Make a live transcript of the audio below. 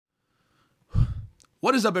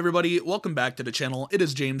What is up, everybody? Welcome back to the channel. It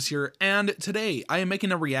is James here, and today I am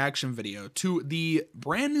making a reaction video to the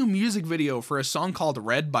brand new music video for a song called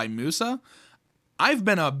Red by Musa. I've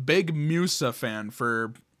been a big Musa fan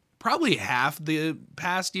for probably half the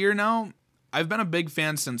past year now. I've been a big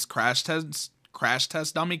fan since Crash Test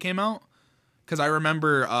Dummy came out, because I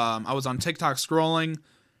remember I was on TikTok scrolling,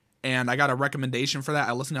 and I got a recommendation for that.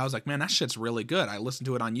 I listened to it, I was like, man, that shit's really good. I listened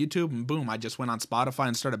to it on YouTube, and boom, I just went on Spotify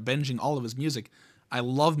and started binging all of his music. I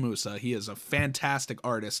love Musa. He is a fantastic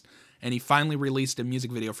artist, and he finally released a music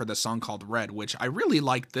video for this song called Red, which I really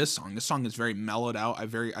like this song. This song is very mellowed out. I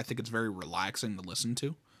think it's very relaxing to listen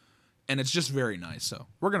to, and it's just very nice. So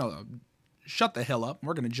we're going to shut the hell up.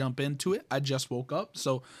 We're going to jump into it. I just woke up,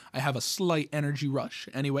 so I have a slight energy rush.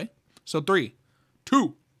 Anyway, so 3,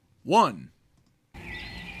 2, 1.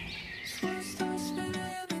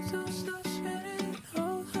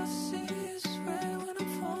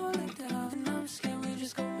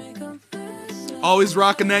 Always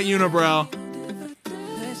rocking that unibrow.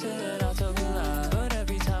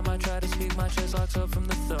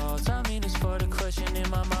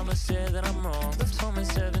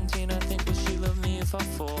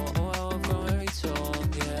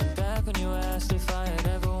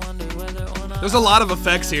 There's a lot of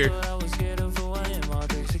effects here.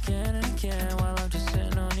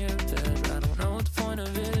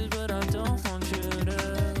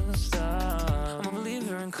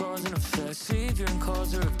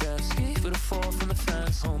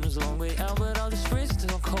 Home is a long way out, but I'll just risk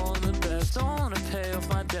till I'm calling the best. Don't wanna pay off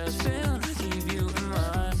my debt, still keep you in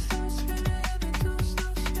mind.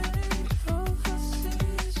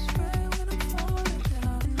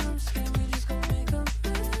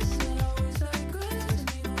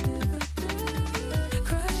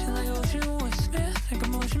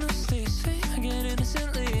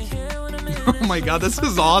 Oh my god, this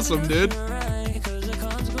is awesome, dude.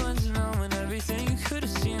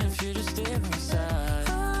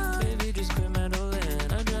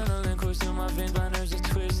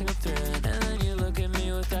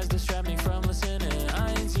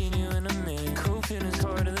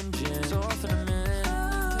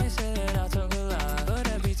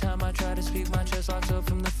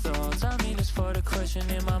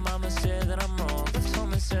 And my mama said that I'm wrong. Left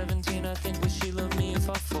home at 17, I think would she love me if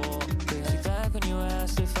I fall? Brings me back when you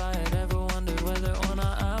asked if I had ever wondered whether or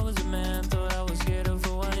not I was a man. Thought I was scared of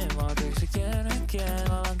who I am. All breaks again and again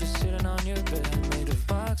while I'm just sitting on your bed, made of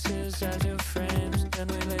boxes as your frames, and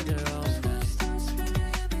we laid there all night.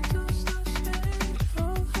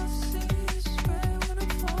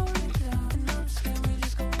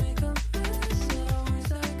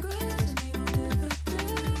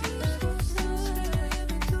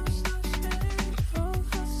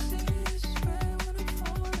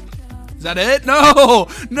 Is that it? No!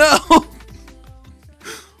 No!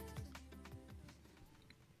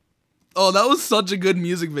 Oh, that was such a good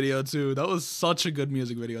music video, too. That was such a good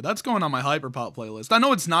music video. That's going on my Hyperpop playlist. I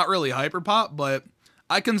know it's not really Hyperpop, but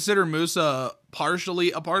I consider Musa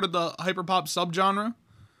partially a part of the Hyperpop subgenre.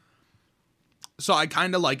 So I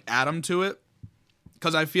kind of like add him to it.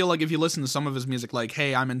 Because I feel like if you listen to some of his music, like,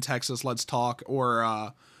 Hey, I'm in Texas, Let's Talk,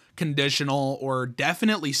 or Conditional, or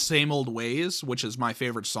definitely Same Old Ways, which is my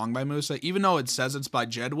favorite song by Musa. Even though it says it's by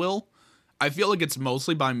Jedwill, I feel like it's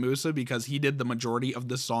mostly by Musa because he did the majority of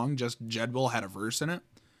this song, just Jedwill had a verse in it.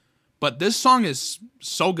 But this song is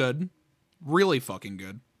so good, really fucking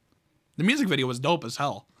good. The music video was dope as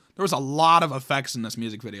hell. There was a lot of effects in this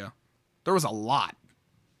music video. There was a lot.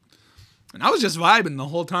 And I was just vibing the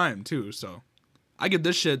whole time too, so I give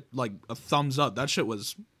this shit like a thumbs up. That shit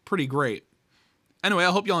was pretty great. Anyway,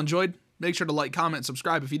 I hope y'all enjoyed. Make sure to like, comment, and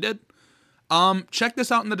subscribe if you did. Check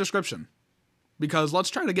this out in the description, because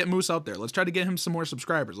let's try to get Moose out there. Let's try to get him some more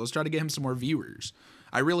subscribers. Let's try to get him some more viewers.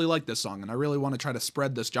 I really like this song, and I really want to try to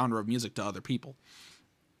spread this genre of music to other people.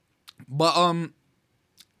 But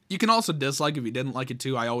you can also dislike if you didn't like it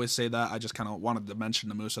too. I always say that. I just kind of wanted to mention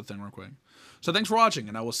the Musa thing real quick. So thanks for watching,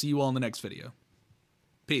 and I will see you all in the next video.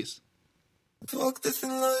 Peace. Fuck this in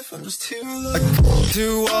life, I'm just here alone. I got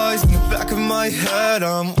 2 eyes in the back of my head.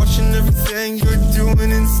 I'm watching everything you're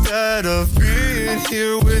doing instead of being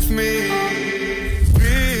here with me.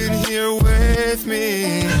 Being here with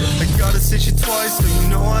me. I gotta say shit twice so you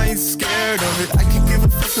know I ain't scared of it. I can give a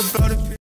fuck about it.